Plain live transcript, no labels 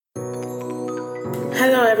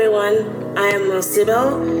Hello everyone, I am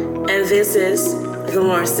Sybil, and this is the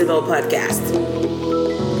More Sybil podcast.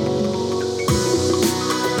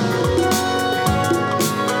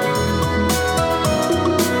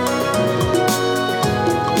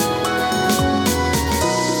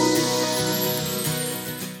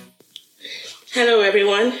 Hello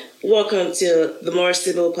everyone, welcome to the More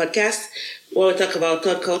Sybil podcast, where we talk about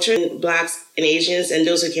thought culture, Blacks and Asians, and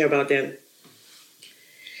those who care about them.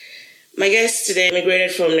 My guest today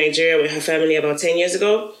immigrated from Nigeria with her family about 10 years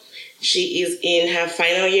ago. She is in her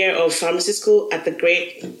final year of pharmacy school at the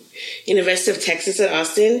great University of Texas at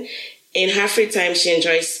Austin. In her free time, she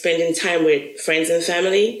enjoys spending time with friends and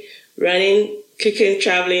family, running, cooking,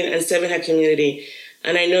 traveling, and serving her community.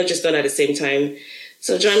 And I know just not at the same time.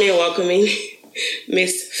 So join me in welcoming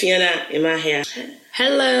Miss Fiona here.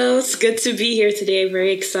 Hello, it's good to be here today.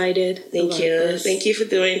 Very excited. Thank you. Thank you for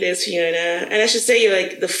doing this, Fiona. And I should say you're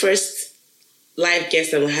like the first live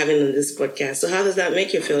guest that we're having on this podcast. So how does that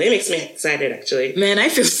make you feel? It makes me excited, actually. Man, I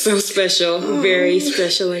feel so special. Very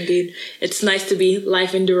special indeed. It's nice to be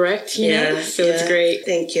live and direct, you know? So it's great.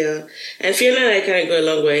 Thank you. And Fiona and I kind of go a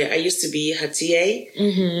long way. I used to be her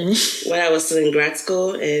TA when I was still in grad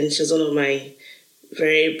school, and she was one of my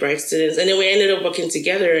very bright students. And then we ended up working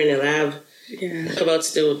together in a lab. Yeah. About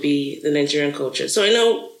today would be the Nigerian culture. So I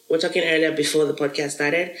know we're talking earlier before the podcast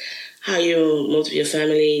started, how you moved with your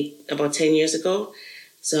family about 10 years ago.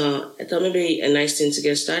 So I thought maybe a nice thing to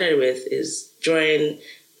get started with is drawing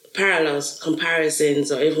parallels,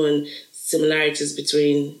 comparisons, or even similarities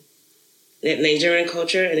between Nigerian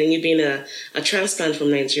culture and then you being a transplant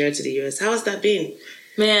from Nigeria to the US. How has that been?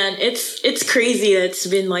 Man, it's crazy that it's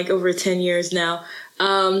been like over 10 years now.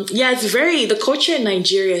 The culture in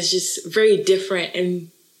Nigeria is just very different. And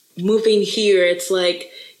moving here, it's like,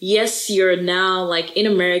 yes, you're now like in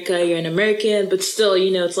America, you're an American, but still,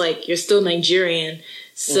 you know, it's like you're still Nigerian.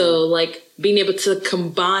 So like being able to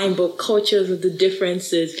combine both cultures with the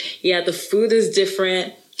differences. Yeah, the food is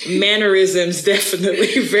different. Mannerisms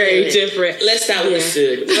definitely very different. Let's start with the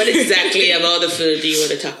food. What exactly about the food do you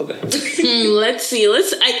want to talk about? Let's see.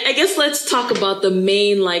 I guess let's talk about the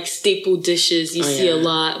main like staple dishes you see a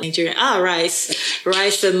lot. Nigeria. Rice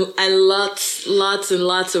and lots and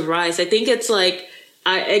lots of rice. I think it's like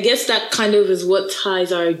I guess that kind of is what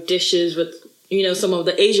ties our dishes with, you know, some of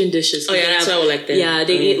the Asian dishes. That's what I would like that. Yeah,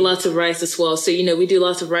 they eat lots of rice as well. So, you know, we do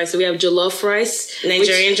lots of rice. So we have jollof rice.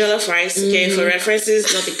 Nigerian jollof rice, okay, for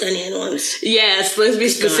references, not the Ghanaian ones. Yes, let's be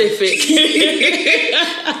specific.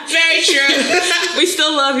 Very true. We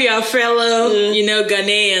still love our fellow, you know,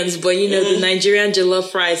 Ghanaians, but, you know, the Nigerian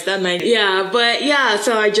jollof rice, so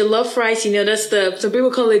our jollof rice, you know, some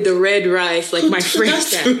people call it the red rice, like my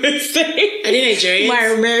friends would say. Are they Nigerians? My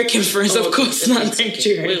American friends, of course, not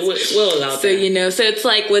Nigerians. We'll allow that. You know, so it's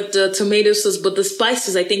like with the tomato sauce, but the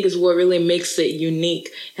spices, I think, is what really makes it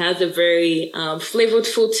unique. It has a very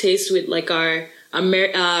flavorful taste with like our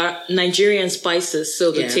Nigerian spices.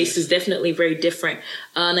 So the taste is definitely very different.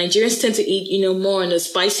 Nigerians tend to eat, you know, more on the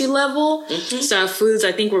spicy level. So our foods,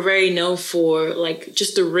 I think, we're very known for like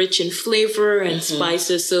just the rich in flavor and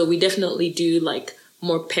spices. So we definitely do like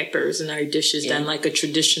more peppers in our dishes than like a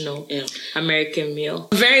traditional American meal.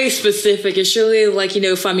 Very specific. It's really like, you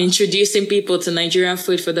know, if I'm introducing people to Nigerian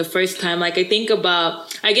food for the first time, like I think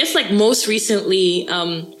about, I guess like most recently,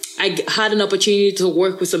 I had an opportunity to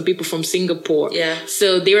work with some people from Singapore. Yeah.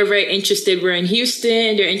 So they were very interested. We're in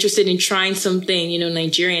Houston. They're interested in trying something, you know,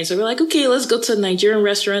 Nigerian. So we're like, okay, let's go to a Nigerian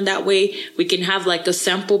restaurant. That way we can have like a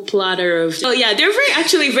sample platter of... Oh yeah, they're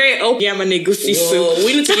very open. Yamanegusi soup.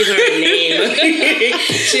 We need to give her a name.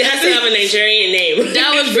 She has to have a Nigerian name.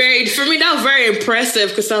 That was very impressive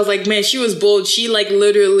because I was like, man, she was bold. She like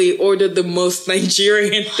literally ordered the most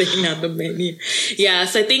Nigerian thing on the menu. Yeah.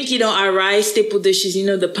 So I think, you know, our rice staple dishes, you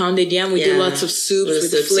know, the pounded yam. We do lots of soups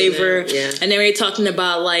with the flavor. And then we're talking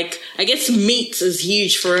about like, I guess meat is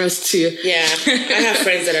huge for us too. Yeah. I have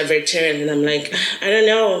friends that are vegetarian and I'm like, I don't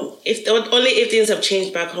know only if things have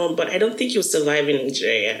changed back home, but I don't think you'll survive in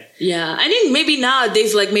Nigeria. Yeah. I think maybe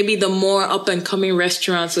nowadays, like maybe the more up and coming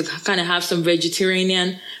restaurants would kind of have some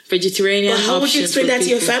vegetarian but how would you explain that to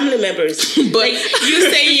your family members? But like,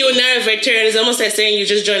 you saying you're not a vegetarian is almost like saying you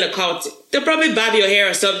just joined a cult. They'll probably bob your hair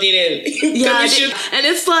or something and and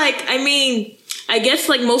it's like, I mean, I guess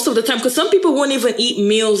like most of the time, because some people won't even eat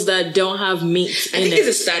meals that don't have meat I think it's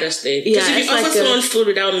a status thing. Because if you offer someone food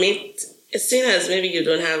without meat, it's seen as maybe you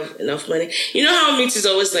don't have enough money. You know how meat is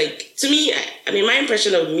always like, to me, I mean, my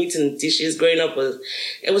impression of meat in dishes growing up was,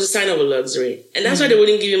 it was a sign of a luxury. And that's why they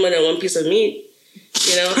wouldn't give you more than one piece of meat.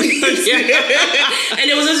 you know? And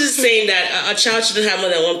there was also this saying that a child shouldn't have more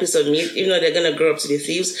than one piece of meat, even though they're going to grow up to be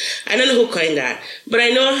thieves. I don't know who coined that. But I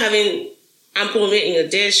know having ample meat in your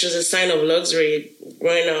dish was a sign of luxury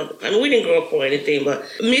growing up. I mean, we didn't grow up for anything, but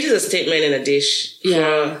meat is a statement in a dish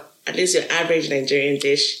for at least your average Nigerian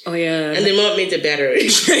dish. Oh, yeah. And the more meat, the better.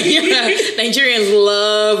 Nigerians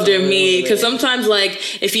love their meat. Because sometimes, like,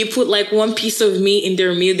 if you put, like, one piece of meat in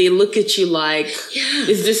their meal, they look at you like,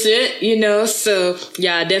 is this it? You know? So,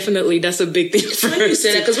 yeah, definitely, that's a big thing for us. You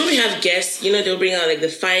say that, because when we have guests, you know, they'll bring out, like, the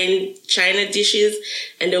fine China dishes,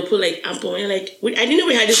 and they'll put, like, ample, and like, I didn't know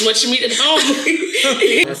we had this much meat at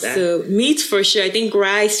home. So, meat for sure. I think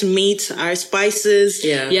rice, meat, our spices.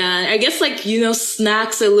 Yeah. Yeah, I guess, like, you know,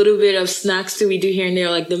 snacks, a little bit of snacks too we do here and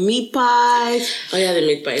there, like the meat pies. Oh yeah, the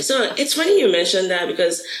meat pies. So it's funny you mentioned that,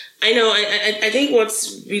 because I know I think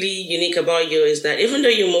what's really unique about you is that even though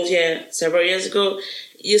you moved here several years ago,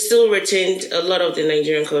 you still retained a lot of the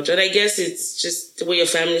Nigerian culture. And I guess it's just the way your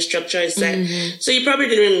family structure is set. So you probably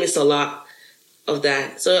didn't miss a lot of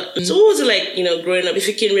that. So what was it like, you know, growing up? If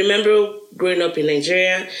you can remember growing up in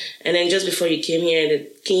Nigeria, and then just before you came here,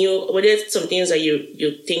 were there some things that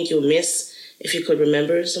you think you'll miss? If you could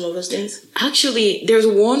remember some of those things? Actually, there's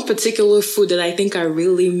one particular food that I think I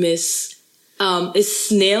really miss. Is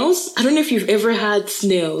snails. I don't know if you've ever had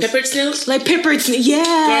snails. Peppered snails? Like peppered snails.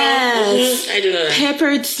 Yes. I do know that.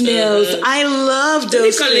 Peppered snails. I love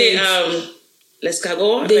those things. They call it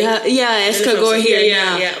l'escargot. Escargot here.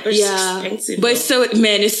 Yeah. But it's expensive. But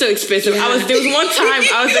it's so expensive. Yeah. There was one time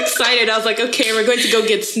I was excited. I was like, okay, we're going to go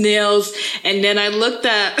get snails. And then I looked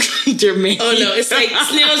at Jermaine. Oh no, it's like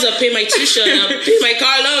snails are paying my tuition, pay my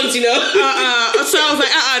car loans, you know. So I was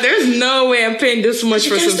like, there's no way I'm paying this much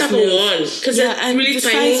for some snails. Because they're really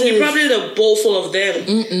tiny. You probably need a bowl full of them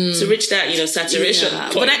to reach that, you know, saturation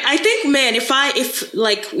point. But I think, man, if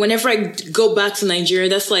whenever I go back to Nigeria,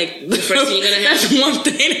 that's like the first thing you're gonna have. That's one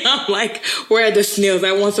thing. I'm like, where are the snails?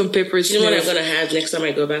 I want some peppered snails. You know what I'm gonna have next time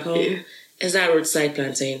I go back home? Yeah. Is that roadside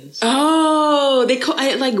plantains? Oh, they call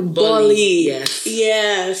it like bolly.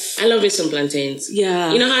 Yes. I love me some plantains.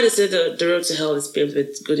 Yeah. You know how they say the road to hell is paved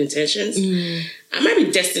with good intentions? I might be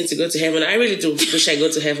destined to go to heaven. I really do wish I go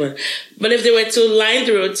to heaven. But if they were to line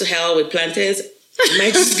the road to hell with plantains, I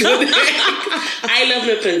might just go there. I love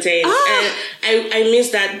my plantains. And I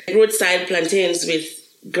miss that roadside plantains with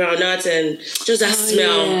groundnuts and just that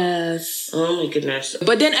smell. Yes. Oh my goodness.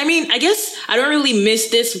 But then, I mean, I guess I don't really miss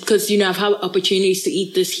this because, you know, I've had opportunities to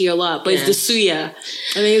eat this here a lot. But it's the suya.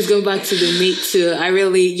 I think it's going back to the meat too. I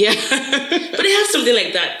really, But they have something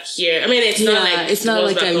like that here. I mean, it's not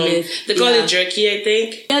like I miss. They call it jerky, I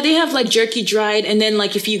think. Yeah, they have like jerky dried. And then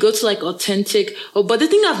like if you go to like authentic. But the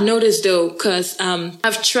thing I've noticed though, because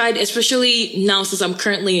I've tried, especially now since I'm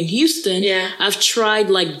currently in Houston, I've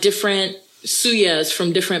tried like different suyas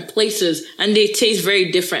from different places, and they taste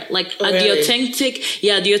very different. Like the authentic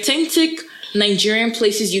Nigerian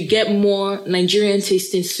places, you get more Nigerian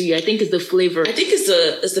tasting suya. I think it's the flavor. I think it's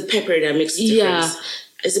the pepper that makes the difference.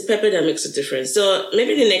 It's the pepper that makes a difference. So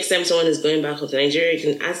maybe the next time someone is going back home to Nigeria,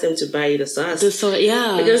 you can ask them to buy you the sauce. The sauce,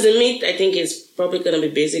 because the meat, I think, is probably going to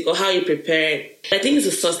be basic, or how you prepare it. I think it's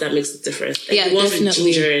the sauce that makes the difference. Like the ones with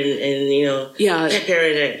ginger and you know, pepper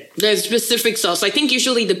in it. There's specific sauce. I think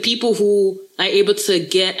usually the people who are able to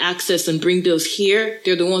get access and bring those here,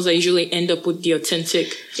 they're the ones that usually end up with the authentic.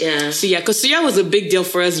 Suya. Because suya was a big deal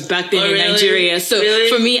for us back then in Nigeria. So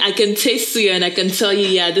for me, I can taste suya and I can tell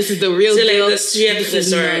you, this is the real deal. Like the suya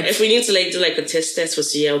if we need to like do like a taste test for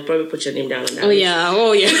suya, we'll probably put your name down on that. Oh yeah,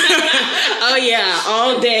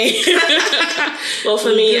 all day. Well, for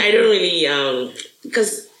me, I don't really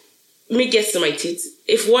because meat gets to my teeth.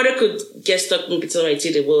 If water could get stuck in between my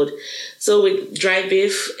teeth, it would. So with dry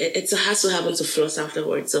beef, it's a hassle having to floss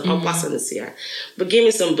afterwards. So I'll pass on the suya. But give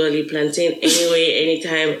me some bully plantain anyway,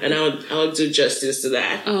 anytime, and I'll do justice to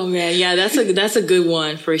that. Oh man, that's a good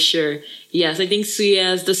one for sure. Yes, I think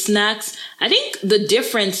suyas, the snacks. I think the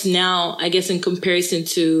difference now, I guess, in comparison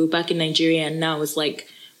to back in Nigeria and now is like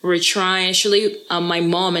we're trying. Actually, my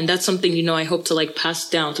mom, and that's something, you know, I hope to like pass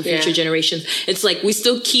down to future generations. It's like we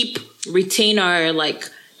still retain our like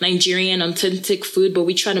Nigerian authentic food, but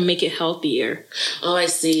we try to make it healthier. Oh, I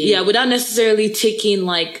see. Yeah, without necessarily taking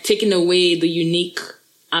away the unique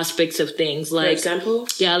aspects of things. Like, for example?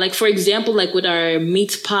 Yeah, like for example, like with our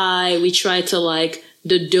meat pie, we try to like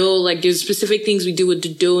the dough, like there's specific things we do with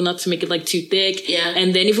the dough not to make it like too thick. Yeah.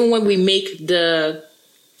 And then even when we make the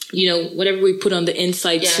whatever we put on the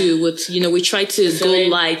inside too, with, we try to go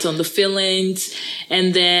light on the fillings.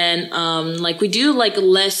 And then, we do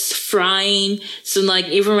less frying. So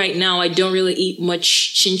even right now, I don't really eat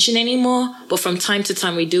much chin-chin anymore, but from time to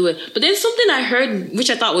time we do it. But then something I heard, which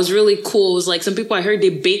I thought was really cool, was some people I heard they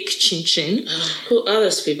bake chin-chin. Who are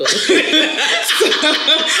those people?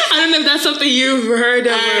 I don't know if that's something you've heard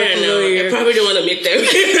of. I don't know. I probably don't want to meet them.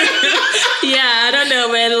 Yeah, I don't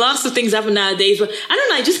know, man. Lots of things happen nowadays, but I don't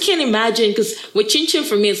know. I just can't imagine, because with chin-chin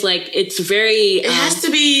for me, it's very... it has to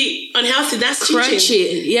be unhealthy. That's crunchy.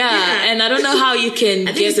 Chin-chin. Yeah, and I don't know how you can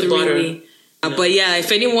get the butter. Really... But yeah,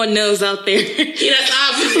 if anyone knows out there, hit us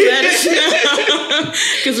up. Let us know,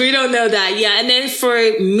 because we don't know that. Yeah, and then for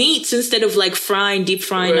meats, instead of deep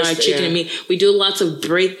frying our chicken and meat, we do lots of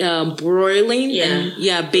broiling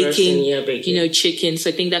and baking. Chicken.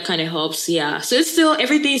 So I think that kind of helps. Yeah, so it's still,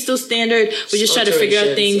 everything's still standard. We just try to figure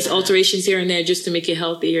out things, alterations here and there, just to make it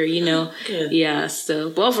healthier. Good. Yeah.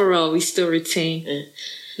 So, but overall, we still retain.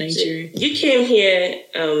 Nigeria. So you came here,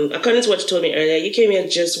 according to what you told me earlier, you came here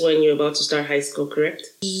just when you were about to start high school, correct?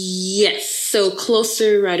 Yes. So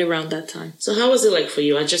closer right around that time. So how was it like for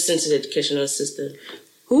you, adjusting to the educational system?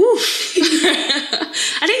 Ooh.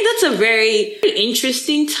 I think that's a very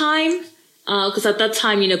interesting time. Because at that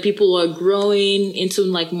time, people are growing into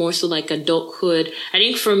more so adulthood. I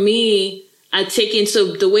think for me,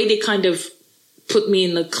 so the way they kind of put me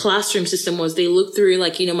in the classroom system was they looked through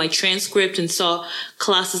my transcript and saw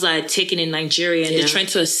classes I had taken in Nigeria, and they're trying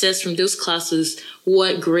to assess from those classes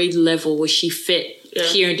what grade level was she fit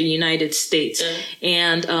here in the United States.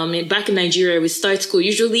 And back in Nigeria, we start school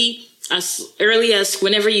usually as early as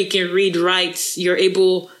whenever you can read, write,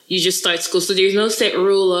 you just start school. So there's no set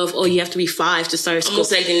rule of, you have to be 5 to start school.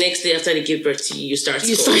 Almost like the next day after they give birth to you, you start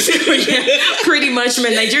school. Yeah, pretty much,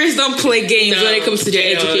 man. Nigerians don't play games when it comes to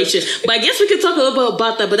their education. But I guess we could talk a little bit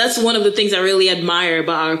about that. But that's one of the things I really admire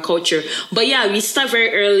about our culture. But yeah, we start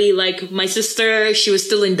very early. My sister, she was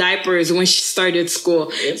still in diapers when she started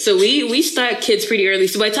school. Yep. So we start kids pretty early.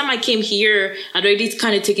 So by the time I came here, I'd already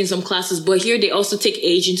kind of taken some classes. But here they also take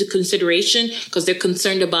age into consideration, because they're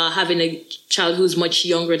concerned about having a child who's much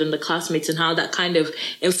younger than the classmates, and how that kind of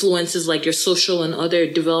influences your social and other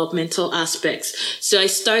developmental aspects. So I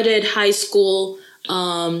started high school,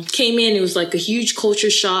 came in, it was a huge culture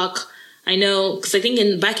shock. I know, because I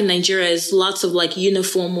think back in Nigeria, there's lots of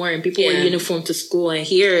uniform wearing. People wear uniform to school, and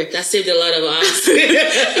here that saved a lot of us.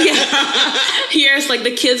 Here it's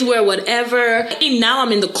the kids wear whatever. I think now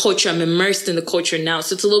I'm in the culture. I'm immersed in the culture now,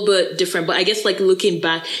 so it's a little bit different. But I guess looking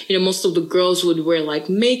back, most of the girls would wear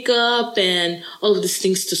makeup and all of these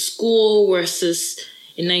things to school, versus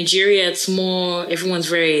in Nigeria, it's more, everyone's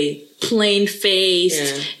very plain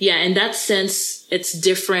faced. Yeah, in that sense, it's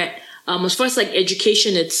different. As far as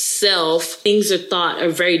education itself, things are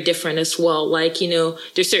very different as well.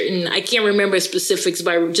 There's certain, I can't remember specifics,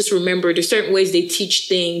 but I just remember there's certain ways they teach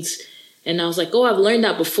things. And I was I've learned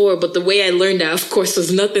that before, but the way I learned that, of course,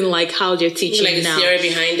 was nothing like how they're teaching now. The theory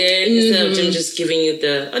behind it, instead of them just giving you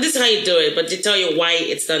this is how you do it, but they tell you why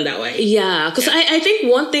it's done that way. Yeah, because I think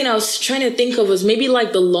one thing I was trying to think of was maybe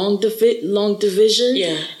the long division.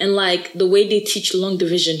 Yeah. And the way they teach long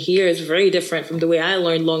division here is very different from the way I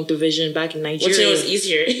learned long division back in Nigeria. Which was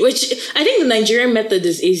easier. Which I think the Nigerian method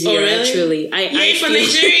is easier, really? Actually. Yay for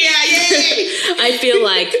Nigeria! Yay! I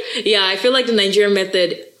feel like the Nigerian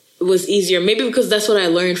method was easier, maybe because that's what I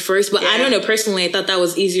learned first, but I don't know, personally I thought that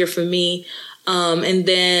was easier for me. And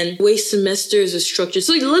then way semesters are structured,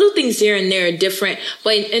 so little things here and there are different,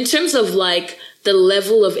 but in terms of the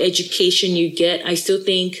level of education you get, I still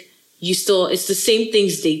think it's the same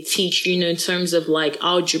things they teach, in terms of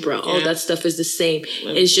algebra, all that stuff is the same.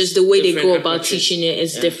 It's just the way they go about teaching it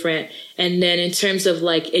is different. And then in terms of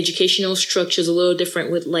educational structures, a little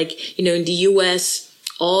different with in the US,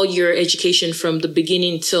 all your education from the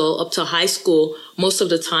beginning till up to high school, most of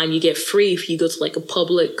the time you get free if you go to a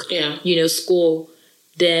public, school.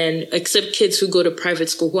 Then, except kids who go to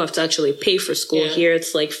private school who have to actually pay for school. Here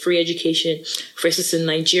it's free education. Versus in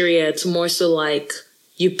Nigeria, it's more so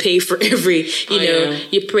you pay for you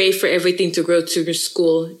pay for everything to go to your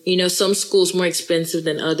school. Some schools more expensive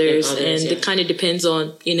than others, and it kind of depends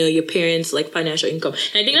on, your parents' financial income.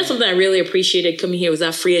 And I think that's something I really appreciated coming here, was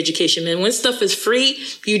that free education. Man, when stuff is free,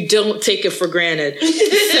 you don't take it for granted. so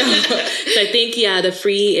I think, the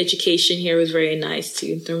free education here was very nice too,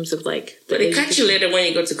 in terms of but it catch you later when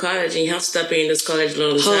you go to college and you have to start paying those college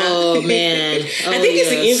loans. Oh, man. I think it's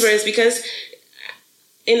the inverse, because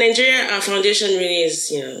in Nigeria, our foundation really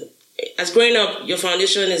is, as growing up, your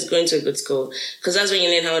foundation is going to a good school, because that's when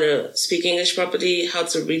you learn how to speak English properly, how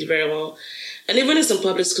to read very well. And even in some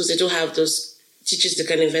public schools, they do have those teachers that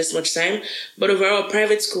can invest much time. But overall,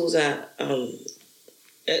 private schools are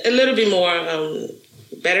a little bit more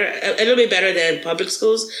better, a little bit better than public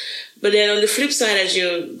schools. But then on the flip side, as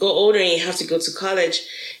you go older and you have to go to college,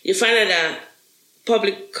 you find out that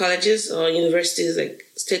public colleges or universities, like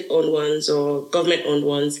state-owned ones or government-owned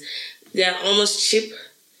ones, they're almost cheap,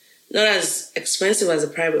 not as expensive as the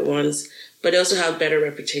private ones, but they also have better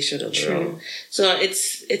reputation overall. True. So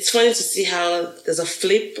it's funny to see how there's a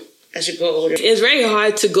flip as you go older. It's very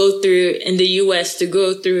hard to go through in the U.S. to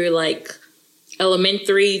go through like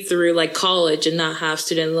elementary through like college and not have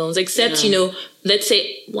student loans, except, you know, let's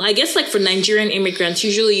say, well, I guess like for Nigerian immigrants,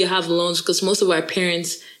 usually you have loans because most of our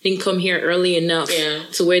parents didn't come here early enough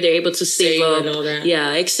to where they're able to save up. And all that.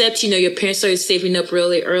 Yeah, except, you know, your parents started saving up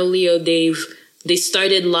really early, or they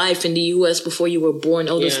started life in the U.S. before you were born.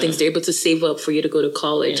 All those things, they're able to save up for you to go to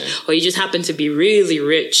college. Or you just happen to be really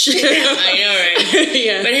rich. I know, right?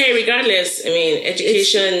 Yeah. But hey, regardless, I mean,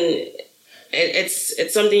 education,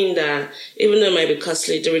 it's something that, even though it might be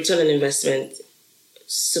costly, the return on investment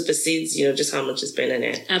supersedes, you know, just how much you spend on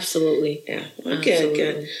it. Absolutely. Yeah. Okay,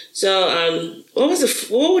 good. So, what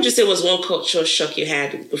would you say was one cultural shock you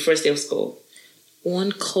had the first day of school?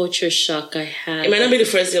 One culture shock I had. It might not be the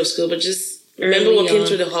first day of school, but just remember walking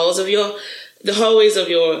through the hallways of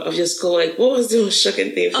your school. Like, what was the most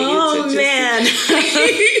shocking thing for you? Oh man!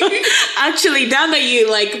 Actually, now that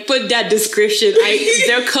you like put that description,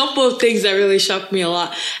 there are a couple of things that really shocked me a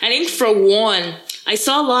lot. I think for one, I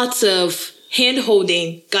saw lots of hand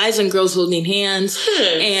holding, guys and girls holding hands,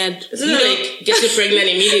 and isn't that like get you pregnant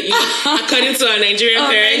immediately? According to our Nigerian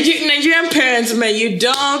parents, Nigerian parents, man, you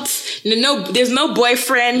don't. No, there's no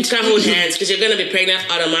boyfriend. You can't hold hands because you're gonna be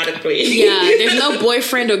pregnant automatically. Yeah, there's no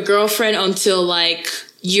boyfriend or girlfriend until like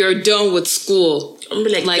you're done with school. I'm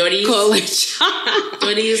like 30s, college.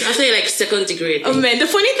 30s. I say like second degree. Oh man, the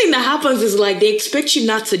funny thing that happens is like they expect you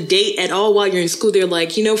not to date at all while you're in school. They're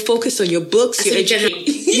like, you know, focus on your books, your education.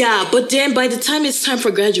 Yeah, but then by the time it's time for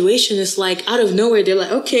graduation, it's like out of nowhere they're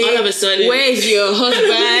like, okay, all of a sudden, where's your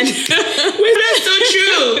husband? That's so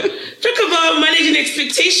true. Talk about managing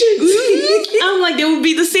expectations. I'm like, they will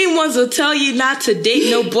be the same ones who'll tell you not to date,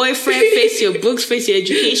 no boyfriend, face your books, face your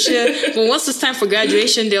education. But once it's time for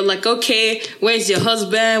graduation, they're like, okay, where's your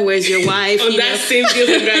husband? Where's your wife? On that same deal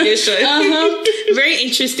for graduation. Very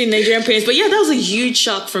interesting Nigerian parents. But yeah, that was a huge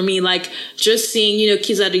shock for me. Like just seeing, you know,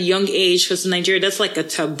 kids at a young age, because in Nigeria, that's like a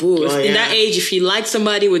taboo. In that age, if you like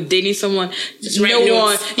somebody with dating someone, just no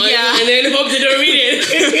one. And then hope they don't read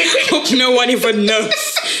it. Hope no one even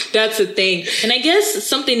knows. That's a thing. And I guess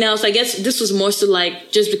something else, I guess this was more so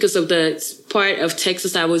like just because of the part of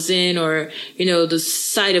Texas I was in, or, you know, the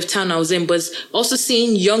side of town I was in, was also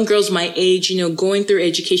seeing young girls my age, you know, going through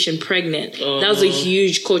education pregnant. That was a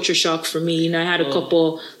huge culture shock for me. You know, I had a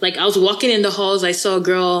couple, like I was walking in the halls, I saw a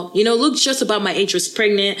girl, you know, looked just about my age, was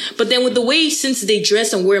pregnant. But then with the way, since they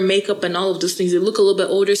dress and wear makeup and all of those things, they look a little bit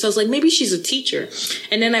older. So I was like, maybe she's a teacher.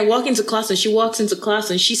 And then I walk into class and she walks into class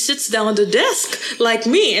and she sits down at the desk like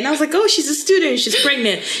me. And I was like, oh, she's a student. She's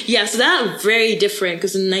pregnant. Yeah, so that's very different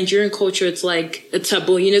because in Nigerian culture, it's like a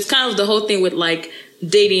taboo. You know, it's kind of the whole thing with like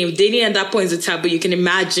dating. If dating at that point is a taboo, you can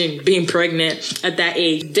imagine being pregnant at that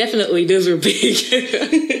age. Definitely, those were big.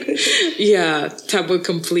 Yeah, taboo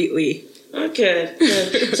completely. Okay.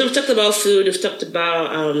 Yeah. So we've talked about food. We've talked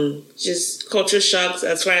about just culture shocks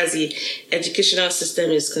as far as the educational system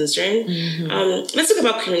is concerned. Let's talk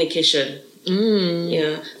about communication.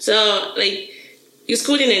 Yeah. So, like, you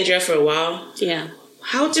schooled in Nigeria for a while. Yeah.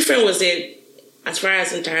 How different was it as far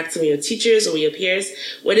as interacting with your teachers or with your peers?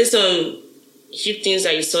 Were there some huge things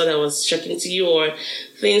that you saw that was shocking to you, or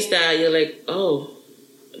things that you're like, oh,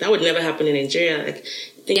 that would never happen in Nigeria? Like,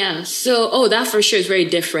 yeah. So, that for sure is very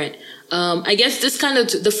different. I guess this kind of,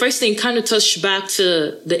 the first thing kind of touched back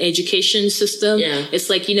to the education system. Yeah. It's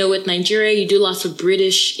like, you know, with Nigeria, you do lots of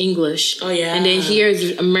British English. Oh, yeah. And then here,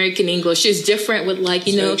 American English is different with like,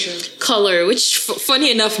 you know, color, which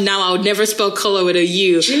funny enough, now I would never spell color with a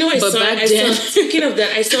U. Do you know what I saw? Speaking of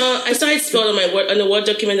that, I saw it spelled on the Word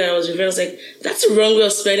document that I was reviewing. I was like, that's the wrong way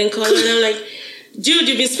of spelling color. And I'm like, dude,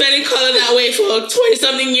 you've been spelling color that way for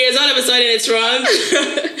 20-something years. All of a sudden, it's wrong.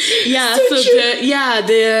 Yeah,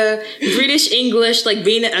 the British English, like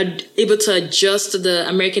being able to adjust to the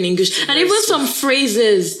American English, and even some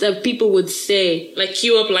phrases that people would say, like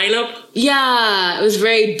queue up, line up. Yeah, it was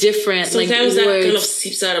very different. Sometimes like, that words. kind of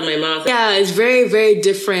seeps out of my mouth. Yeah, it's very, very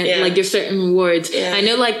different. Yeah. Like, there's certain words. Yeah. I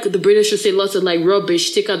know, like, the British would say lots of, like,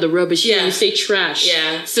 rubbish, take out the rubbish. Yeah. You say trash.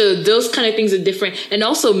 Yeah. So those kind of things are different. And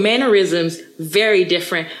also mannerisms, very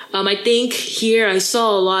different. I think here I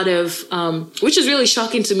saw a lot of, which is really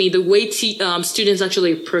shocking to me, the way students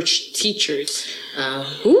actually approach teachers.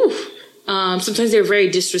 Sometimes they're very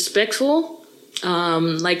disrespectful.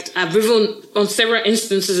 Like I've even on several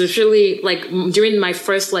instances, it's really like during my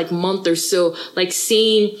first like month or so, like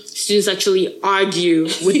seeing students actually argue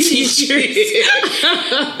with teachers.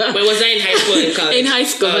 But was that in high school or in college? In high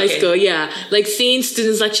school, yeah. Like seeing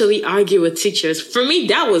students actually argue with teachers. For me,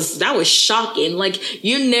 that was shocking. Like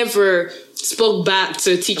you never spoke back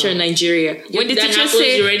to a teacher in Nigeria. When the teacher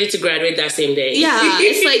says you're ready to graduate that same day. Yeah,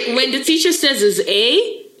 it's like when the teacher says it's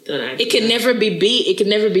A. It can never be B. It can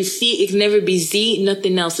never be C. It can never be Z.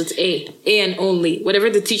 Nothing else. It's A and only. Whatever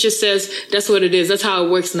the teacher says, that's what it is. That's how it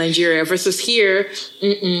works in Nigeria. Versus here,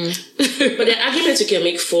 But the arguments you can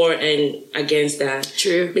make for and against that.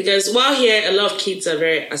 True. Because while here, a lot of kids are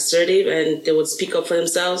very assertive and they would speak up for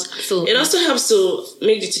themselves. Absolutely. It also helps to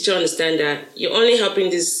make the teacher understand that you're only helping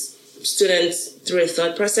these students through a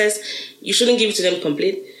thought process. You shouldn't give it to them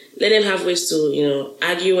complete. Let them have ways to,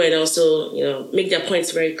 argue and also, make their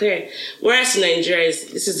points very clear. Whereas in Nigeria,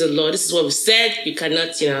 this is the law. This is what we said. You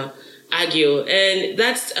cannot, argue. And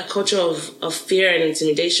that's a culture of fear and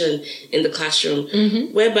intimidation in the classroom,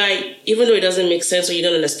 whereby even though it doesn't make sense or you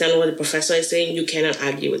don't understand what the professor is saying, you cannot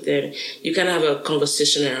argue with them. You cannot have a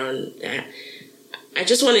conversation around that. I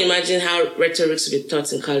just want to imagine how rhetoric should be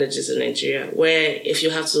taught in colleges in Nigeria, where if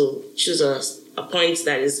you have to choose a point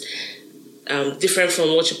that is different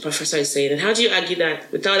from what your professor is saying. And how do you argue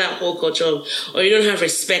that without that whole culture or you don't have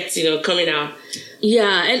respect, coming out?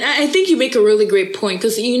 Yeah, and I think you make a really great point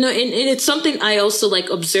because, and it's something I also like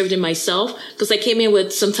observed in myself because I came in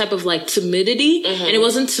with some type of like timidity and it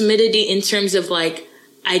wasn't timidity in terms of like,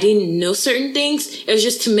 I didn't know certain things. It was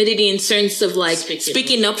just timidity in terms of like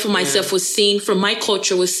speaking up for myself was seen from my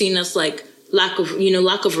culture was seen as like, lack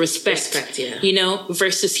of respect,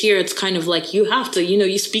 versus here, it's kind of like you have to,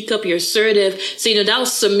 you speak up, you're assertive. So, that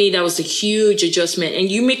was, to me, that was a huge adjustment.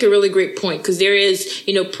 And you make a really great point because there is,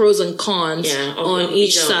 pros and cons on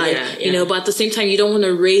each side, but at the same time, you don't want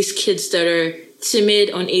to raise kids that are timid,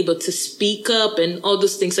 unable to speak up and all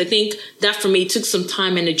those things. I think that for me took some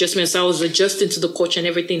time and adjustment. So I was adjusting to the culture and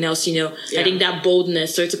everything else, I think that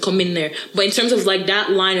boldness started to come in there. But in terms of like that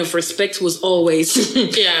line of respect was always,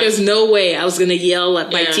 there's no way I was going to yell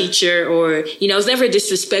at my teacher or, I was never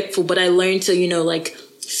disrespectful, but I learned to, like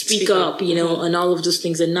speak up, and all of those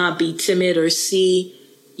things and not be timid or see,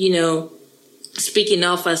 speaking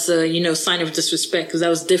off as a, sign of disrespect because that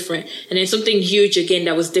was different. And then something huge again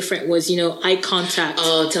that was different was, eye contact.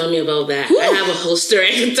 Oh, tell me about that. Woo! I have a whole story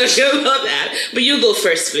I can tell you about that. But you go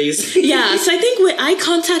first, please. Yeah. So I think with eye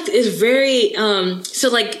contact is very, in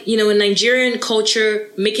Nigerian culture,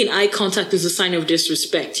 making eye contact is a sign of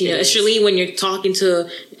disrespect, especially when you're talking to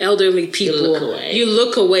elderly people. You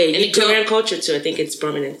look away. And in Korean culture too, I think it's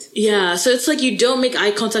prominent. Yeah. So it's like you don't make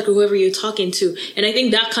eye contact with whoever you're talking to. And I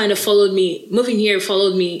think that kind of followed me. Moving here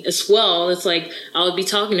followed me as well. It's like I would be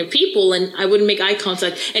talking to people and I wouldn't make eye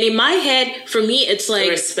contact. And in my head, for me, it's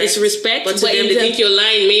like it's respect. But to them, they think you're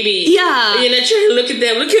lying. Maybe. Yeah. You're not trying to look at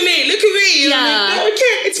them. Look at me. Yeah. Like, no, I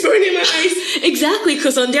can't. It's burning my eyes. Exactly.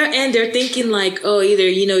 Because on their end, they're thinking like, oh, either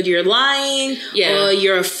you're lying, or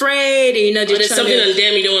you're afraid, or there's something on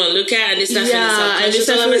them you don't want to look at, and it's not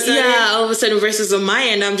all of a sudden. Versus on my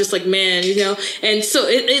end, I'm just like, man, and so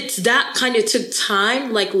it's that kind of took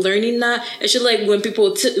time, like learning that. It's just like when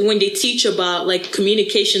people when they teach about like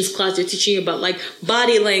communications class, they're teaching about like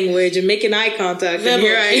body language and making eye contact. And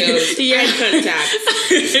here eye contact,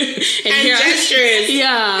 and gestures.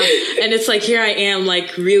 And it's like here I am,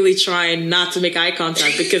 like really trying not to make eye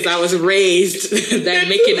contact because I was raised that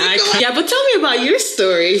making eye contact. Yeah, but tell me about your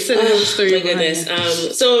story. My goodness.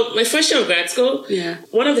 So my first year of grad school,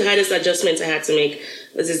 one of the hardest adjustments I had to make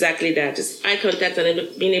was exactly that, just eye contact and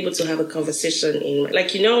being able to have a conversation.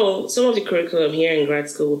 Some of the curriculum here in grad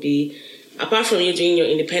school will be, apart from you doing your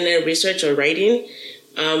independent research or writing,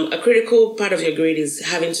 a critical part of your grade is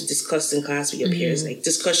having to discuss in class with your peers, like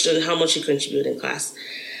discussion, how much you contribute in class.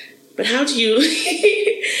 But how do you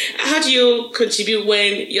contribute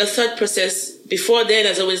when your thought process before then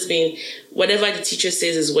has always been whatever the teacher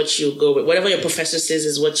says is what you go with, whatever your professor says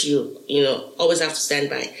is what you always have to stand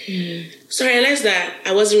by. So I realized that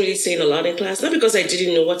I wasn't really saying a lot in class, not because I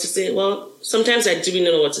didn't know what to say. Well, sometimes I didn't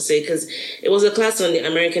know what to say because it was a class on the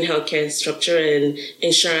American healthcare structure and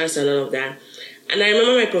insurance and all of that. And I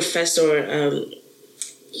remember my professor,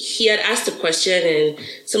 he had asked a question and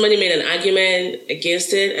somebody made an argument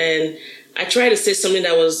against it, and I tried to say something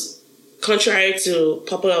that was contrary to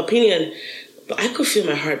popular opinion, but I could feel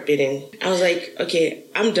my heart beating. I was like, okay,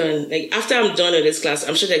 I'm done. Like, after I'm done with this class,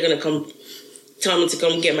 I'm sure they're going to come tell me to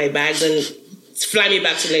come get my bags and fly me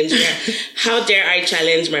back to Nigeria. How dare I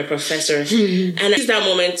challenge my professor? And I used that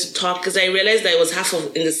moment to talk because I realized that it was half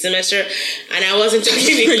of in the semester and I wasn't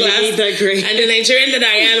talking in class. You need that grade. And the Nigerian that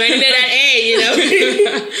I am, I needed that A, you know?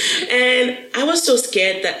 And I was so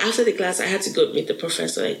scared that after the class, I had to go meet the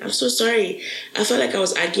professor. Like, I'm so sorry. I felt like I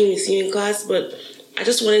was arguing with you in class, but I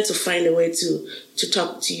just wanted to find a way to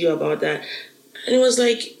talk to you about that. And it was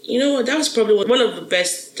like, you know what, that was probably one of the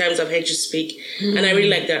best times I've heard you speak. Mm-hmm. And I really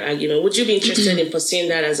like that argument. Would you be interested in pursuing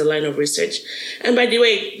that as a line of research? And by the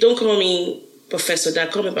way, don't call me Professor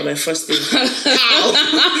Dad, call me by my first name. How?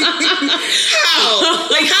 How?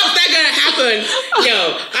 Like, how's that going to happen?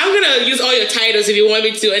 Yo, I'm going to use all your titles if you want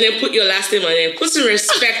me to, and then put your last name on it. Put some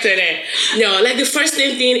respect on it. No, like the first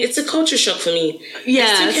name thing, it's a culture shock for me.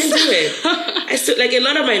 Yes. I still can't do it. I still, like a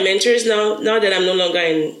lot of my mentors now that I'm no longer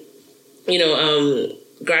in,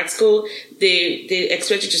 grad school, they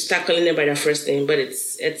expect you to start calling them by their first name, but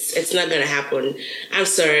it's not gonna happen. I'm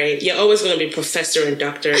sorry. You're always gonna be professor and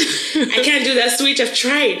doctor. I can't do that switch. I've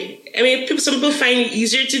tried. I mean, some people find it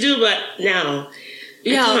easier to do, but now.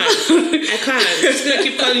 Yeah. I can't. I'm just gonna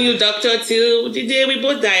keep calling you doctor till the day we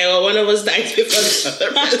both die or one of us dies before the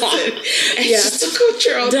other person. It's just a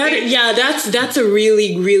cultural thing. Yeah, that's a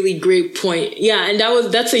really, really great point. Yeah, and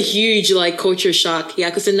that's a huge like culture shock. Yeah,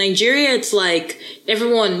 because in Nigeria it's like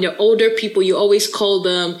everyone, the older people, you always call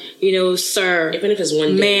them, sir. Even if it's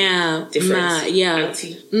one day. Ma'am. Difference. Yeah.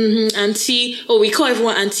 Auntie. Mm-hmm. Auntie. Oh, we call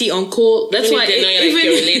everyone auntie, uncle. That's even why you're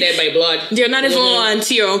related by blood. They're not even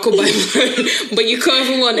auntie or uncle by blood, but you call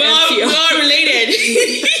everyone auntie. We're all related.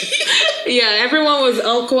 Yeah, everyone was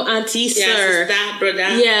uncle, auntie, sir. Sister,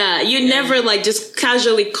 brother. Yeah, you never like just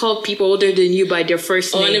casually call people older than you by their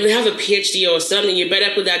first name. And if you have a PhD or something, you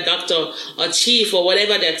better put that doctor or chief or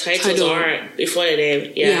whatever their titles are before their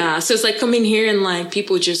name. Yeah, so it's like coming here and like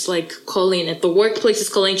people just like calling at the workplace is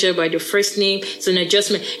calling each other by their first name. It's an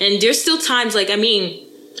adjustment. And there's still times like, I mean,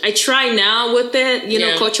 I try now with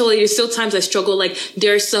it, culturally, there's still times I struggle. Like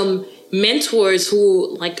there are some mentors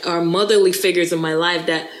who like are motherly figures in my life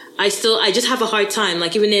that I just have a hard time.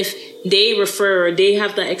 Like even if they refer or they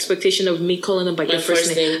have the expectation of me calling them by their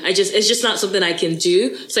first name, it's just not something I can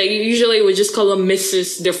do. So I usually would just call them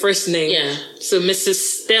Mrs. their first name. Yeah. So Mrs.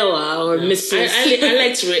 Stella or Mrs. I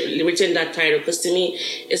like to retain that title because to me,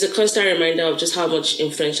 it's a constant reminder of just how much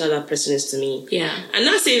influential that person is to me. Yeah. I'm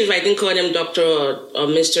not saying if I didn't call them doctor or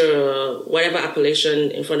Mr. or whatever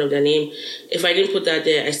appellation in front of their name, if I didn't put that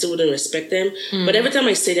there, I still wouldn't respect them. But every time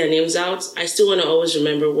I say their names out, I still want to always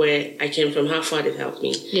remember where I came from, how far they've helped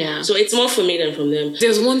me. Yeah. So it's more for me than from them.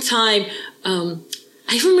 There's one time,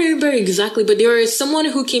 I don't remember exactly, but there was someone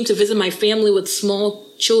who came to visit my family with small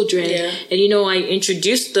children. Yeah. And, I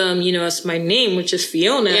introduced them, as my name, which is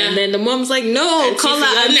Fiona. Yeah. And then the mom's like, no, Auntie call her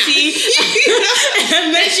Auntie.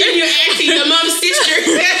 And mention your auntie, the mom's sister.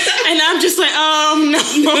 And I'm just like,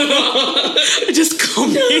 no. Just call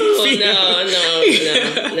me Fiona.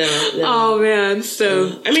 No. Oh, man.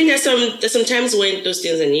 So. I mean, there's some times when those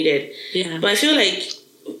things are needed. Yeah. But I feel like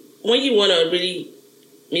when you want to really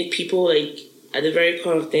meet people, like, at the very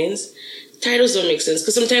core of things, titles don't make sense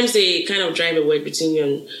because sometimes they kind of drive a wedge between you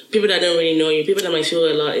and people that don't really know you, people that might feel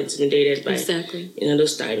a lot intimidated by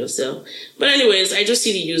those titles. So, but anyways, I just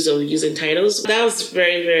see the use of using titles. That was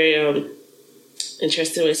very, very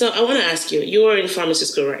interesting. So I want to ask you, you are in pharmacy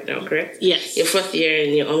school right now, correct? Yes. Your 4th year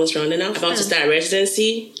and you're almost rounding out, about to start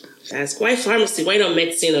residency. Ask, why pharmacy? Why not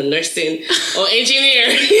medicine or nursing or engineer?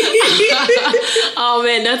 Oh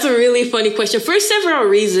man, that's a really funny question. For several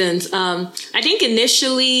reasons. I think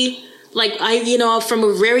initially, like from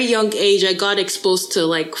a very young age, I got exposed to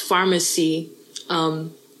like pharmacy,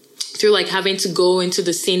 through like having to go into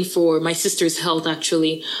the scene for my sister's health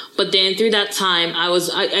actually. But then through that time, it was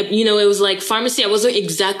like pharmacy. I wasn't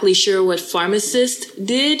exactly sure what pharmacist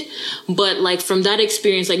did, but like from that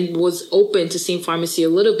experience, I was open to seeing pharmacy a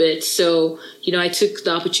little bit. So, I took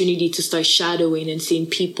the opportunity to start shadowing and seeing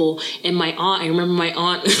people. And I remember my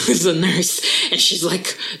aunt was a nurse and she's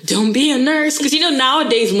like, don't be a nurse. Cause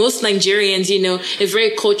nowadays, most Nigerians, it's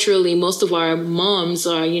very culturally, most of our moms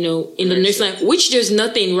are, in the nurse line, which there's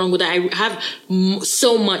nothing wrong with that. I have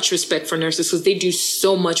so much respect for nurses because they do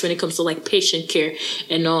so much when it comes to like patient care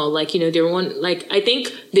and all. Like, they're I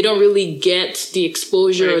think they don't really get the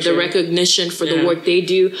exposure or the recognition for the work they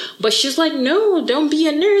do. But she's like, no, don't be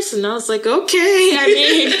a nurse. And I was like, okay. okay. I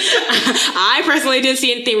mean, I personally didn't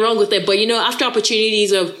see anything wrong with it. But, after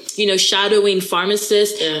opportunities of, shadowing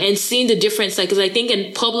pharmacists and seeing the difference, because I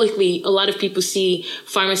think publicly, a lot of people see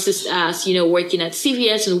pharmacists as, working at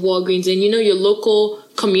CVS and Walgreens and, your local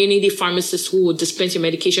community pharmacists who will dispense your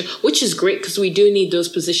medication, which is great because we do need those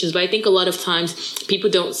positions. But I think a lot of times people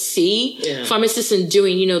don't see pharmacists and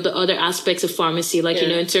doing, the other aspects of pharmacy, like,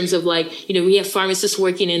 in terms of we have pharmacists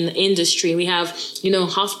working in the industry. We have,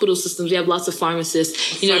 hospital systems. We have lots of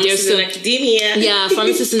pharmacists. Pharmacists in academia. Yeah,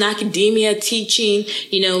 pharmacists in academia, teaching,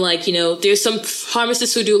 there's some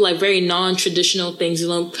pharmacists who do very non-traditional things,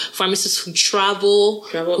 pharmacists who travel,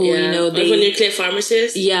 they nuclear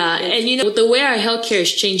pharmacists. Yeah. And, with the way our healthcare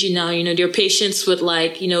is changing now, there are patients with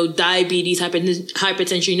diabetes,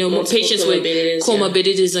 hypertension, more patients with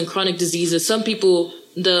comorbidities and chronic diseases. Some people,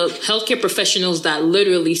 the healthcare professionals that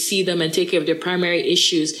literally see them and take care of their primary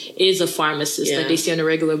issues is a pharmacist that they see on a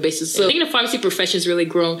regular basis. So I think the pharmacy profession has really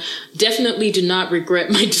grown. Definitely do not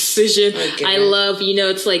regret my decision. Okay. I love,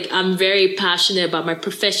 it's I'm very passionate about my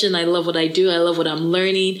profession. I love what I do. I love what I'm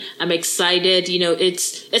learning. I'm excited.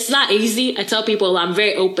 It's not easy. I tell people I'm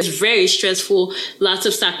very open. It's very stressful. Lots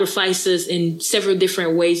of sacrifices in several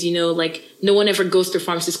different ways, no one ever goes to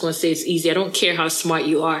pharmacy school and say it's easy. I don't care how smart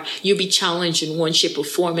you are. You'll be challenged in one shape or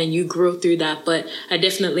form and you grow through that. But I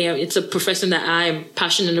definitely it's a profession that I am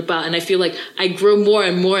passionate about. And I feel like I grow more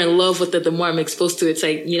and more in love with it the more I'm exposed to it. It's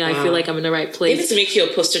I feel like I'm in the right place. Maybe to make you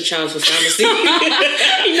a poster child for pharmacy. I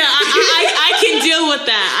can deal with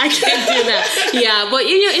that. I can do that. Yeah. But,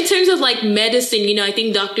 in terms of medicine, I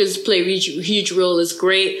think doctors play a huge role. It's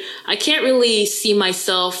great. I can't really see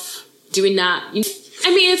myself doing that.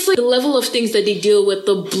 It's the level of things that they deal with,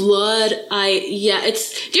 the blood.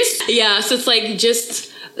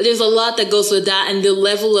 There's a lot that goes with that and the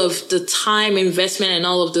level of the time investment and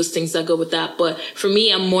all of those things that go with that. But for me,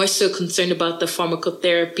 I'm more so concerned about the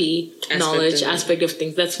pharmacotherapy aspect of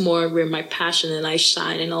things. That's more where my passion and I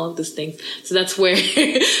shine and all of those things. So that's where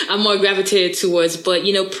I'm more gravitated towards. But,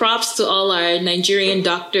 props to all our Nigerian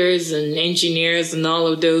doctors and engineers and all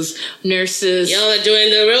of those nurses. Y'all are doing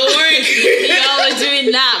the real work. Y'all are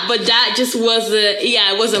doing that. But that just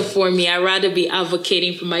it wasn't for me. I'd rather be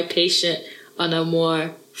advocating for my patient on a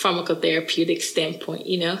more pharmacotherapeutic standpoint,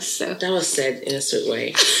 so. That was said in a sweet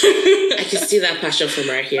way. I can see that passion from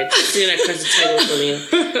right here. See that across the table from you.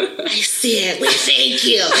 I see it. Well, thank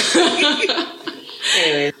you.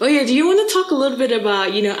 Anyway. Oh, yeah. Do you want to talk a little bit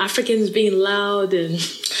about, Africans being loud and...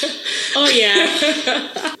 Oh,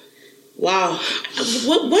 yeah. Wow.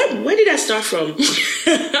 Where did that start from?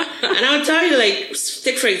 And I'll tell you,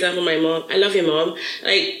 take for example, my mom. I love your mom.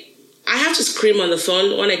 I have to scream on the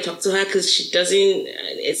phone when I talk to her because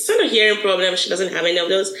it's not a hearing problem. She doesn't have any of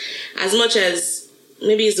those. As much as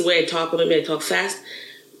maybe it's the way I talk or maybe I talk fast.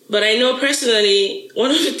 But I know personally, one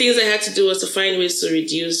of the things I had to do was to find ways to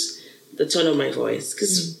reduce the tone of my voice.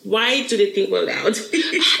 Because why do they think we're loud?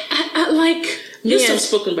 You're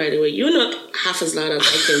soft-spoken, by the way. You're not half as loud as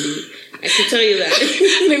I can be. I can tell you that.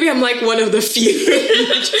 Maybe I'm one of the few.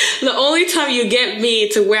 The only time you get me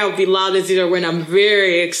to where I'll be loud is either when I'm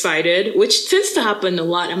very excited, which tends to happen a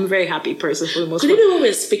lot. I'm a very happy person for the most part. Could it be when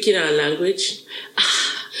we're speaking our language?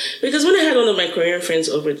 Because when I had one of my Korean friends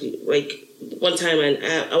over, one time, and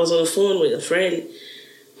I was on the phone with a friend,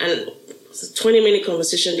 and it was a 20-minute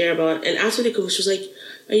conversation there about, and after the conversation, she was like,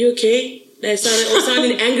 "Are you okay?" I was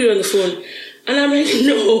sounding angry on the phone. And I'm like,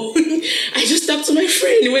 no, I just talked to my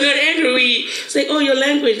friend. We're not angry. It's like, oh, your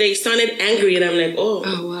language, sounded angry. And I'm like, oh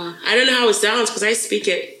wow. I don't know how it sounds because I speak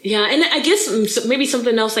it. Yeah. And I guess maybe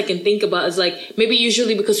something else I can think about is maybe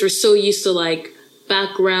usually because we're so used to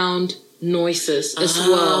background noises as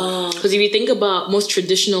well. Because if you think about most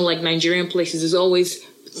traditional Nigerian places, there's always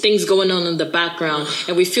things going on in the background.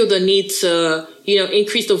 And we feel the need to,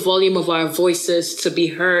 increase the volume of our voices to be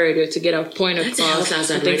heard or to get our point across.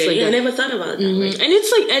 I never thought about it that way. And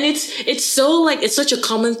it's so it's such a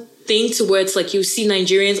common thing to where it's you see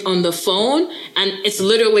Nigerians on the phone and it's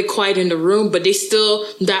literally quiet in the room, but they still,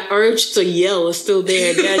 that urge to yell is still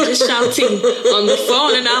there. They're just shouting on the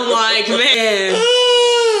phone and I'm like, man.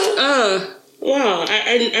 Wow,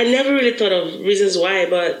 I never really thought of reasons why,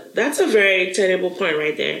 but that's a very tenable point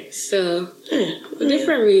right there. So,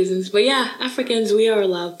 different reasons. But yeah, Africans, we are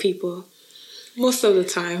loud people. Most of the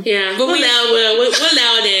time. Yeah, but we're loud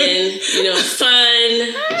and,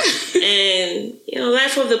 fun and,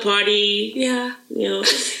 life of the party. Yeah.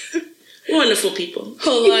 Wonderful people. A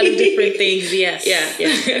whole lot of different things, yes.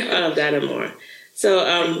 Yeah, all of that and more. So,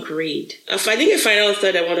 agreed. I think a final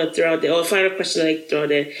thought I want to throw out there, or a final question I throw out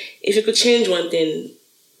there. If you could change one thing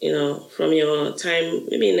from your time,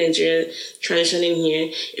 maybe in Nigeria, transitioning here,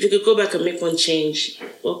 if you could go back and make one change,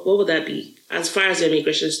 what would that be? As far as your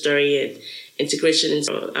immigration story and integration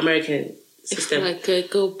into American system. If I could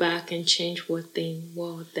go back and change one thing,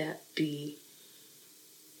 what would that be?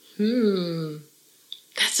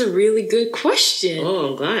 That's a really good question. Oh,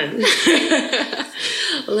 I'm glad.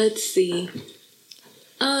 Let's see.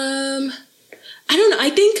 I don't know. I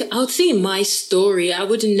think I would say in my story, I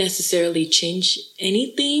wouldn't necessarily change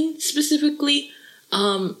anything specifically.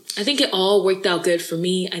 I think it all worked out good for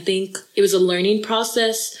me. I think it was a learning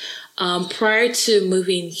process. Prior to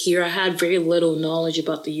moving here, I had very little knowledge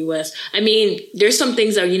about the U.S. I mean, there's some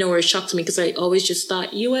things that, were a shock to me because I always just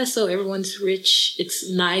thought U.S., so everyone's rich. It's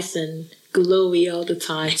nice and glowy all the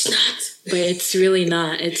time. It's not. But it's really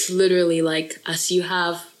not. It's literally like, as you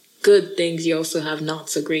have good things, you also have not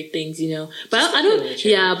so great things, But I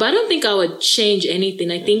don't think I would change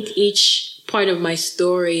anything. I think each part of my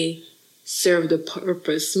story served a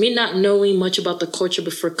purpose. Me not knowing much about the culture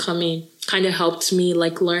before coming kind of helped me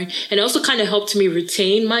learn, and also kind of helped me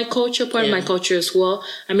retain my culture, part of my culture as well.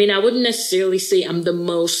 I mean, I wouldn't necessarily say I'm the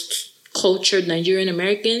most cultured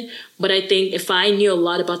Nigerian-American, but I think if I knew a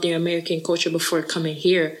lot about the American culture before coming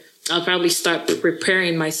here, I'll probably start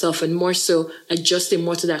preparing myself and more so adjusting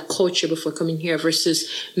more to that culture before coming here versus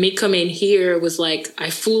me coming here was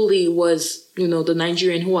I fully was, the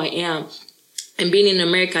Nigerian who I am. And being in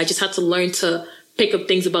America, I just had to learn to pick up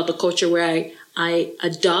things about the culture where I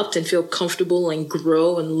adopt and feel comfortable and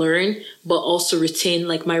grow and learn, but also retain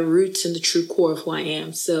my roots and the true core of who I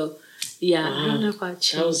am. So, yeah, wow. I don't know if I'd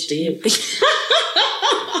change. That was deep.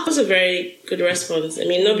 That was a very good response. I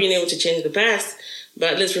mean, not being able to change the past,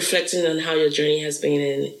 but at least reflecting on how your journey has been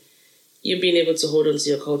and you being able to hold on to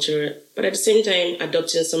your culture, but at the same time,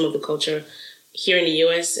 adopting some of the culture here in the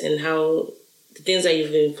U.S. and how the things that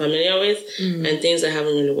you've been familiar with and things that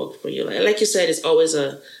haven't really worked for you. Like you said, it's always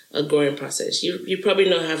a growing process. You probably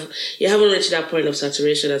you haven't reached that point of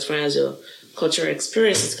saturation as far as your cultural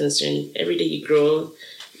experience is concerned. Every day you grow,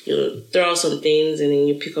 you throw out some things and then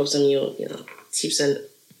you pick up some new, tips and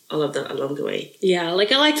all of that along the way. Yeah, I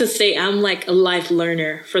like to say I'm a life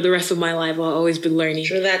learner. For the rest of my life, I'll always be learning.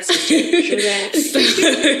 True that. True that.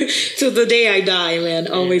 Till the day I die, man.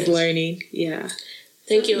 Always learning. Yeah.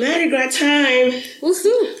 Thank you. Mardi Gras time.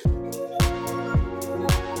 Woohoo.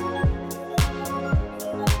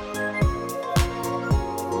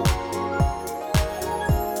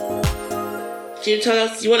 You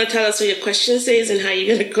want to tell us what your question says and how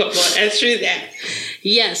you're going to go about answering that?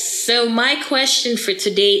 Yes. So my question for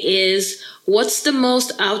today is, what's the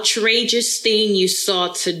most outrageous thing you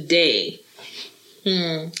saw today?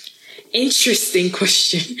 Interesting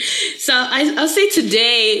question. So I'll say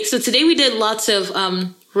today. So today we did lots of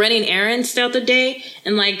running errands throughout the day,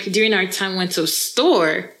 and during our time went to a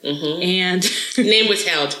store and name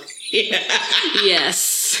withheld. Yeah.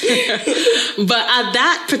 Yes. But at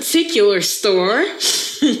that particular store,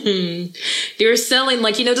 they were selling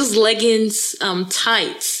those leggings,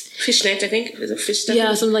 tights. Fishnet, I think. Is it fishnet?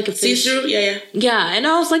 Yeah, something like a fish. See-through? Yeah. Yeah, and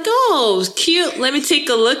I was like, oh, cute. Let me take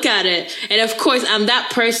a look at it. And of course, I'm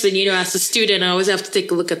that person, as a student, I always have to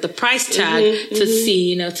take a look at the price tag to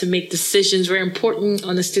see, to make decisions. Very important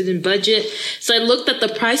on a student budget. So I looked at the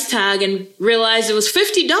price tag and realized it was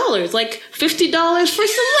 $50. $50 for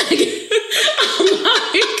some leggings. I'm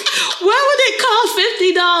like, why would it cost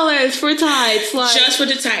 $50 for tights? Just for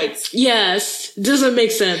the tights? Yes. Doesn't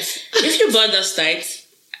make sense. If you bought those tights,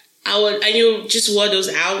 and you just wore those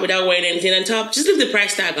out without wearing anything on top, just leave the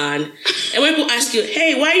price tag on. And when people ask you,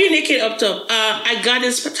 hey, why are you naked up top? I got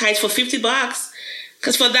this tights for $50.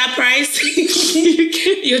 Because for that price,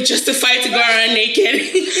 you're justified to go around naked.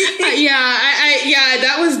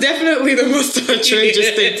 That was definitely the most outrageous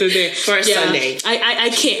thing today. For a Sunday. I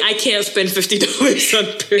can't spend $50 on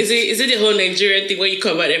Thursday. Is it the whole Nigerian thing where you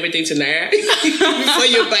convert everything to Naira before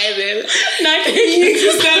you buy them? Stop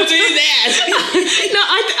doing that. No,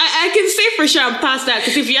 I can say for sure I'm past that,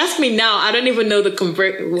 because if you ask me now, I don't even know the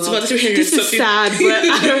conversion. Well, this is sad, but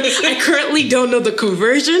I currently don't know the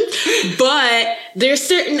conversion, but there's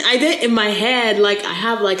certain, I did in my head, I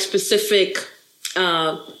have specific,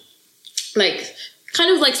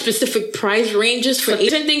 specific price ranges for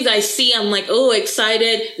different things I see. I'm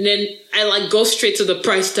excited. And then I go straight to the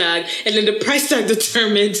price tag. And then the price tag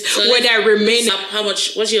determines whether I remain. How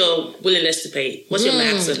much, what's your willingness to pay? What's your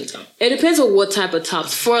max on the top? It depends on what type of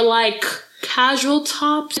tops. For casual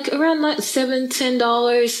tops, around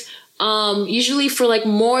 $7-10. Usually for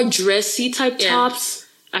more dressy type tops,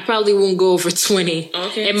 I probably won't go over 20.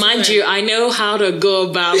 Okay. And mind you, I know how to go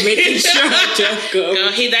about making sure I just go. Go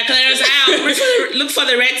hit that clearance aisle. Look for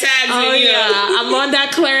the red tags. Oh, and, yeah. I'm on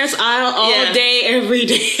that clearance aisle all day, every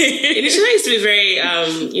day. Initially, I used to be very,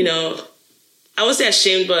 I won't say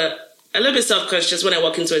ashamed, but a little bit self-conscious when I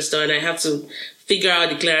walk into a store and I have to figure out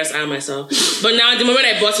the clearance aisle myself. But now, the moment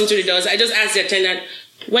I bust into the doors, I just ask the attendant,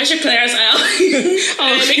 where's your clearance aisle?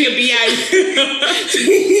 I make a BI.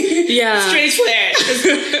 Yeah. Straight flare.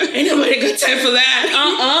 Ain't nobody got time for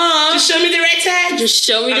that. Just show me the red tag. Just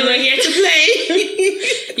show me the red tag. I'm here to play.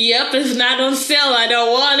 Yep, it's not on sale. I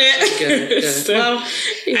don't want it. Good. So, well,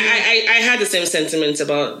 I had the same sentiments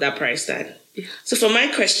about that price tag. Yeah. So for my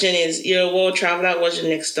question is, you're a world traveler. What's your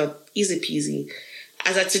next stop? Easy peasy.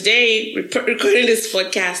 As of today, recording this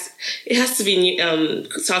podcast, it has to be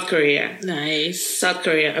South Korea. Nice. South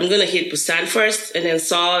Korea. I'm going to hit Busan first, and then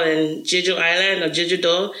Seoul and Jeju Island or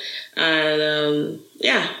Jeju-do. And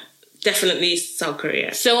definitely South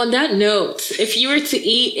Korea. So on that note, if you were to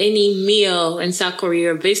eat any meal in South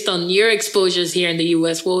Korea based on your exposures here in the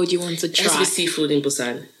U.S., what would you want to try? It has to be seafood in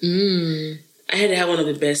Busan. I had to have one of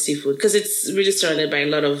the best seafood because it's really surrounded by a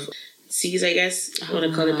lot of seas, I guess, I want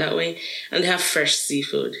to call it that way, and they have fresh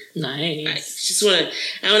seafood. Nice.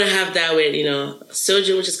 I want to have that with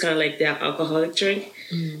soju, which is kind of like the alcoholic drink.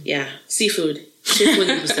 Yeah, seafood in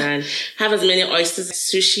Busan. Have as many oysters,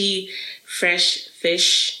 sushi, fresh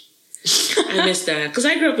fish. I miss that because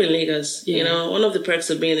I grew up in Lagos. Yeah. One of the perks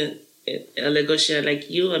of being a Lagosian like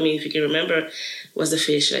you, I mean, if you can remember, was the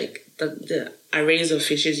fish, like the arrays of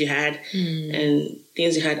fishes you had and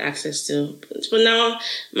things you had access to. But now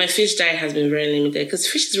my fish diet has been very limited because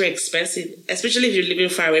fish is very expensive, especially if you're living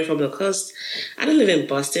far away from the coast. I don't live in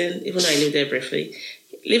Boston, even though I lived there briefly.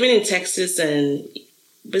 Living in Texas, and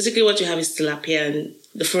basically what you have is tilapia and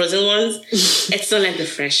the frozen ones. It's not like the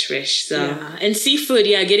fresh fish. So yeah. And seafood,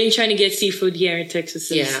 trying to get seafood here in Texas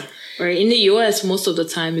is, or in the US most of the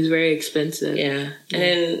time is very expensive. Yeah. And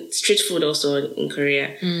then street food also in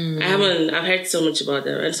Korea. I've heard so much about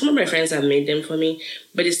them. And some of my friends have made them for me,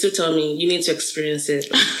 but they still tell me you need to experience it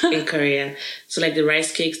in Korea. So like the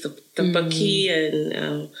rice cakes, the tteokbokki,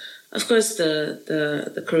 and of course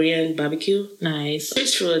the Korean barbecue. Nice. Street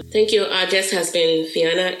food. Thank you. Our guest has been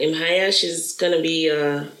Fiona Imhaya. She's gonna be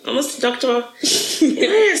almost a doctor.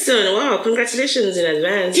 Soon. Wow, congratulations in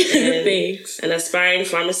advance. And thanks. An aspiring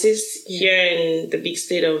pharmacist here in the big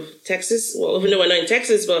state of Texas. Well, even though we're not in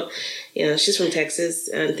Texas, but she's from Texas.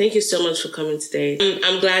 And thank you so much for coming today.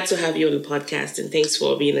 I'm glad to have you on the podcast, and thanks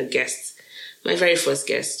for being a guest. My very first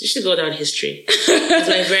guest. You should go down history. It's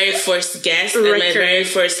my very first guest and my very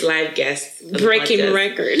first live guest. Breaking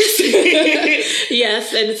records.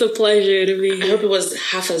 Yes, and it's a pleasure to be here. I hope it was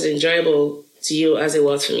half as enjoyable to you as it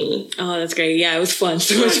was for me. Oh, that's great. Yeah, it was fun.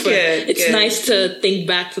 So much fun. It's nice to think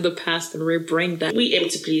back to the past and re-bring that. We aim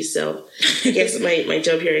to please, so I guess my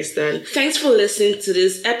job here is done. Thanks for listening to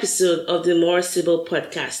this episode of the More Civil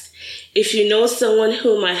podcast. If you know someone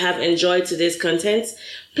who might have enjoyed today's content,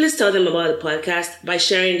 please tell them about the podcast by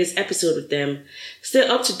sharing this episode with them. Stay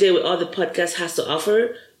up to date with all the podcast has to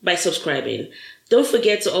offer by subscribing. Don't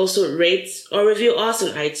forget to also rate or review us on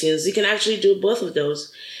iTunes. You can actually do both of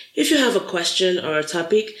those. If you have a question or a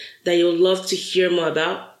topic that you would love to hear more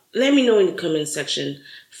about, let me know in the comment section.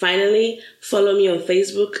 Finally, follow me on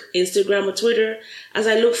Facebook, Instagram, or Twitter as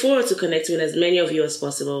I look forward to connecting with as many of you as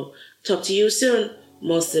possible. Talk to you soon.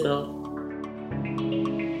 More Sybil.